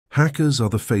Hackers are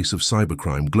the face of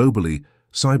cybercrime. Globally,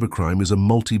 cybercrime is a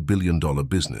multi-billion-dollar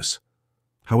business.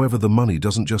 However, the money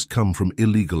doesn't just come from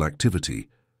illegal activity.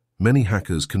 Many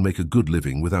hackers can make a good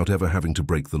living without ever having to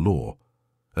break the law.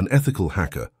 An ethical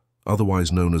hacker, otherwise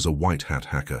known as a white hat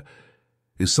hacker,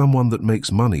 is someone that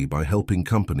makes money by helping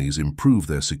companies improve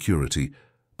their security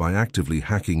by actively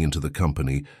hacking into the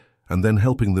company and then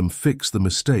helping them fix the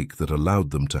mistake that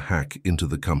allowed them to hack into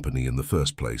the company in the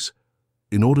first place.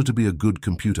 In order to be a good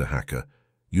computer hacker,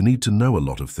 you need to know a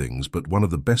lot of things, but one of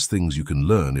the best things you can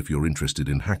learn if you're interested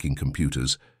in hacking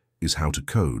computers is how to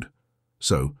code.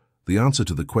 So, the answer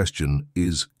to the question,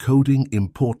 is coding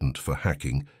important for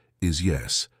hacking, is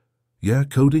yes. Yeah,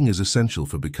 coding is essential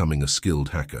for becoming a skilled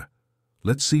hacker.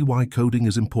 Let's see why coding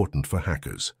is important for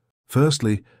hackers.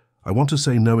 Firstly, I want to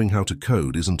say knowing how to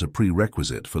code isn't a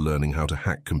prerequisite for learning how to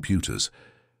hack computers.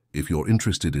 If you're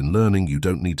interested in learning, you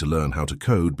don't need to learn how to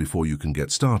code before you can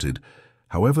get started.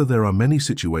 However, there are many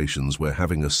situations where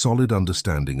having a solid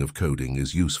understanding of coding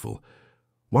is useful.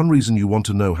 One reason you want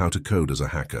to know how to code as a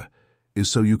hacker is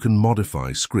so you can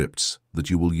modify scripts that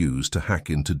you will use to hack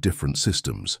into different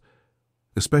systems.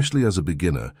 Especially as a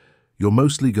beginner, you're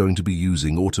mostly going to be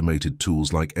using automated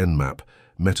tools like Nmap,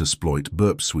 Metasploit,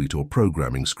 Burp Suite, or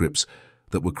programming scripts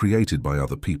that were created by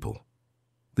other people.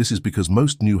 This is because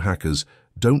most new hackers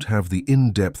don't have the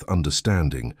in-depth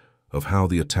understanding of how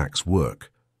the attacks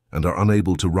work and are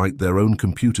unable to write their own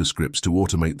computer scripts to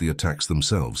automate the attacks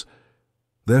themselves.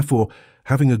 Therefore,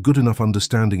 having a good enough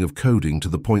understanding of coding to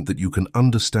the point that you can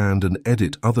understand and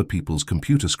edit other people's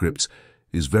computer scripts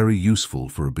is very useful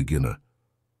for a beginner.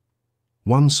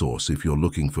 One source, if you're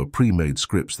looking for pre-made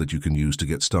scripts that you can use to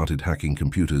get started hacking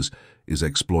computers, is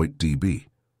ExploitDB.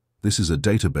 This is a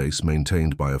database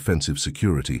maintained by Offensive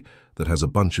Security that has a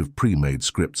bunch of pre-made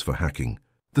scripts for hacking.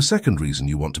 The second reason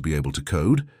you want to be able to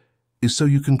code is so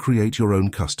you can create your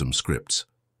own custom scripts.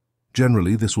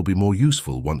 Generally, this will be more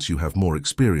useful once you have more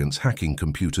experience hacking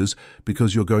computers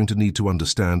because you're going to need to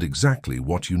understand exactly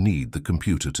what you need the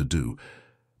computer to do.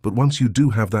 But once you do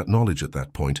have that knowledge at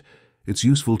that point, it's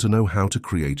useful to know how to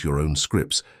create your own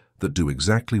scripts that do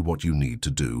exactly what you need to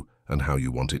do and how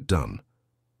you want it done.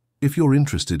 If you're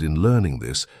interested in learning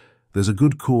this, there's a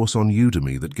good course on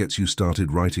Udemy that gets you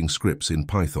started writing scripts in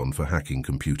Python for hacking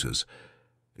computers.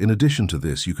 In addition to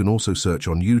this, you can also search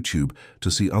on YouTube to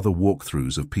see other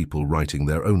walkthroughs of people writing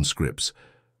their own scripts.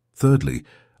 Thirdly,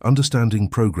 understanding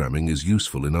programming is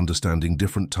useful in understanding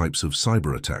different types of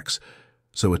cyber attacks.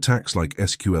 So attacks like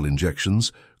SQL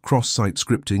injections, cross-site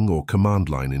scripting, or command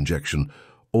line injection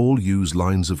all use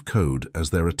lines of code as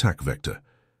their attack vector.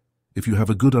 If you have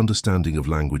a good understanding of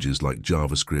languages like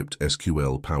JavaScript,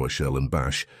 SQL, PowerShell, and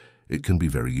Bash, it can be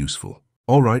very useful.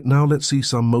 Alright, now let's see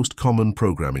some most common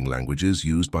programming languages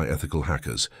used by ethical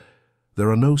hackers. There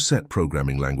are no set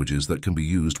programming languages that can be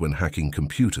used when hacking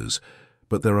computers,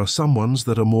 but there are some ones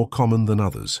that are more common than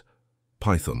others.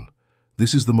 Python.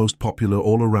 This is the most popular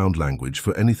all-around language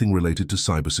for anything related to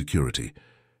cybersecurity.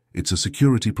 It's a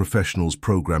security professional's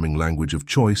programming language of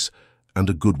choice and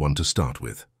a good one to start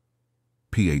with.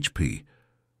 PHP.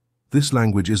 This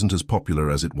language isn't as popular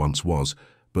as it once was,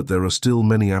 but there are still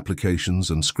many applications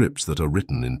and scripts that are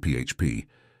written in PHP.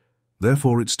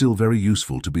 Therefore, it's still very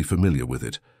useful to be familiar with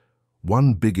it.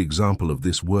 One big example of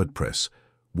this, WordPress.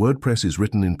 WordPress is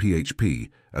written in PHP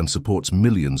and supports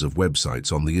millions of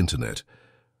websites on the internet.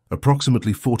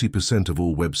 Approximately 40% of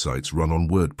all websites run on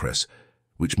WordPress,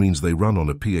 which means they run on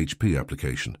a PHP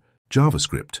application.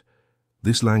 JavaScript.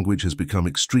 This language has become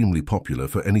extremely popular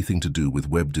for anything to do with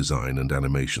web design and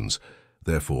animations.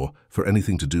 Therefore, for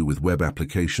anything to do with web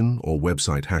application or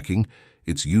website hacking,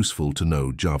 it's useful to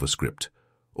know JavaScript.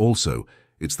 Also,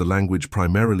 it's the language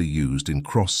primarily used in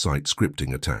cross-site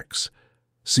scripting attacks.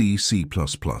 C++.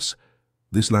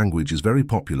 This language is very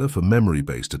popular for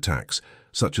memory-based attacks,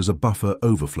 such as a buffer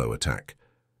overflow attack.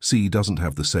 C doesn't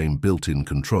have the same built-in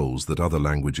controls that other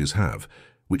languages have,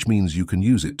 which means you can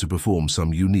use it to perform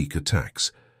some unique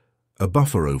attacks. A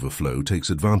buffer overflow takes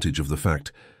advantage of the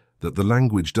fact that the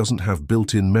language doesn't have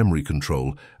built-in memory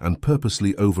control and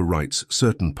purposely overwrites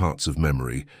certain parts of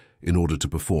memory in order to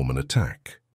perform an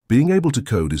attack. Being able to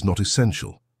code is not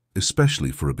essential,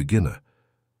 especially for a beginner.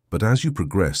 But as you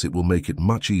progress, it will make it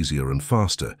much easier and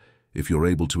faster if you're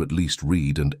able to at least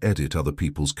read and edit other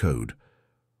people's code.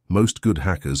 Most good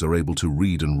hackers are able to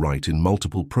read and write in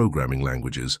multiple programming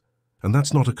languages, and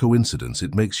that's not a coincidence.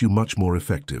 It makes you much more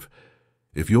effective.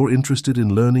 If you're interested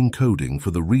in learning coding for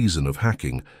the reason of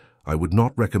hacking, I would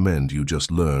not recommend you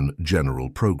just learn general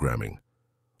programming.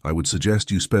 I would suggest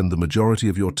you spend the majority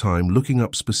of your time looking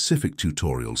up specific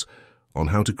tutorials on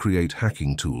how to create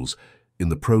hacking tools in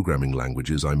the programming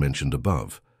languages I mentioned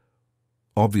above.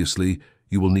 Obviously,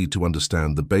 you will need to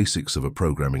understand the basics of a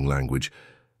programming language,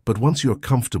 but once you're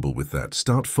comfortable with that,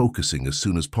 start focusing as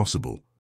soon as possible.